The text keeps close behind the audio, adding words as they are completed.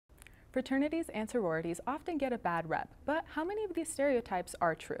Fraternities and sororities often get a bad rep, but how many of these stereotypes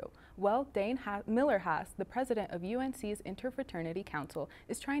are true? Well, Dane Miller-Hass, the president of UNC's Inter-Fraternity Council,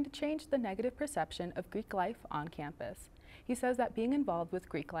 is trying to change the negative perception of Greek life on campus. He says that being involved with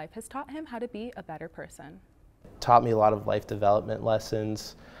Greek life has taught him how to be a better person. Taught me a lot of life development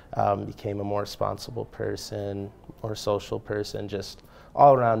lessons, became a more responsible person, more social person, just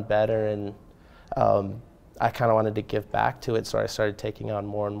all around better, and I kind of wanted to give back to it, so I started taking on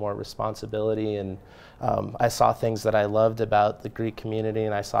more and more responsibility, and I saw things that I loved about the Greek community,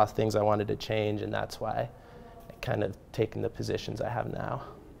 and I saw things I wanted to change, and that's why I kind of taken the positions I have now.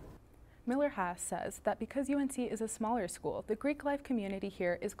 Miller-Hass says that because UNC is a smaller school, the Greek life community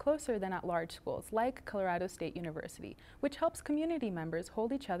here is closer than at large schools like Colorado State University, which helps community members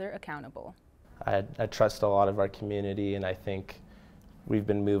hold each other accountable. I trust a lot of our community, and I think we've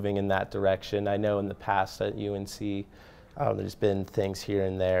been moving in that direction. I know in the past at UNC there's been things here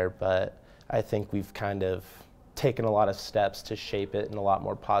and there, but I think we've kind of taken a lot of steps to shape it in a lot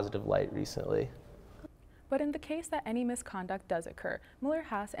more positive light recently. But in the case that any misconduct does occur,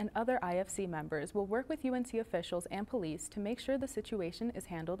 Miller-Hass and other IFC members will work with UNC officials and police to make sure the situation is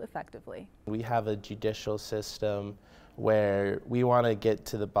handled effectively. We have a judicial system where we want to get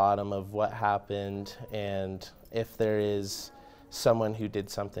to the bottom of what happened, and if there is someone who did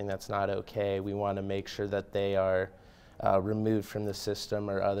something that's not okay, we want to make sure that they are removed from the system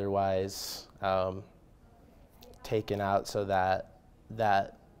or otherwise taken out, so that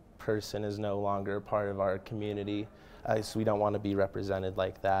that person is no longer a part of our community. So we don't want to be represented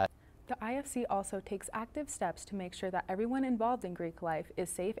like that. The IFC also takes active steps to make sure that everyone involved in Greek life is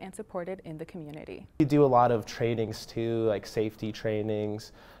safe and supported in the community. We do a lot of trainings too, like safety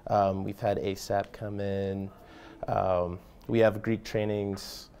trainings. We've had ASAP come in. We have Greek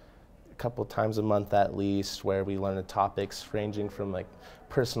trainings a couple times a month at least, where we learn the topics ranging from like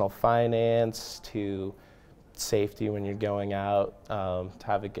personal finance to safety when you're going out, to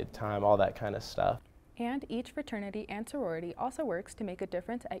have a good time, all that kind of stuff. And each fraternity and sorority also works to make a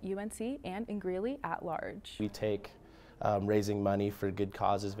difference at UNC and in Greeley at large. We take raising money for good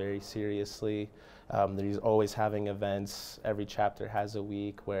causes very seriously. There's always having events. Every chapter has a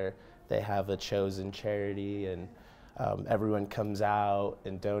week where they have a chosen charity, and everyone comes out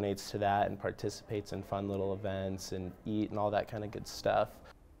and donates to that and participates in fun little events and eat and all that kind of good stuff.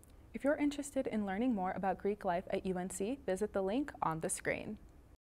 If you're interested in learning more about Greek life at UNC, visit the link on the screen.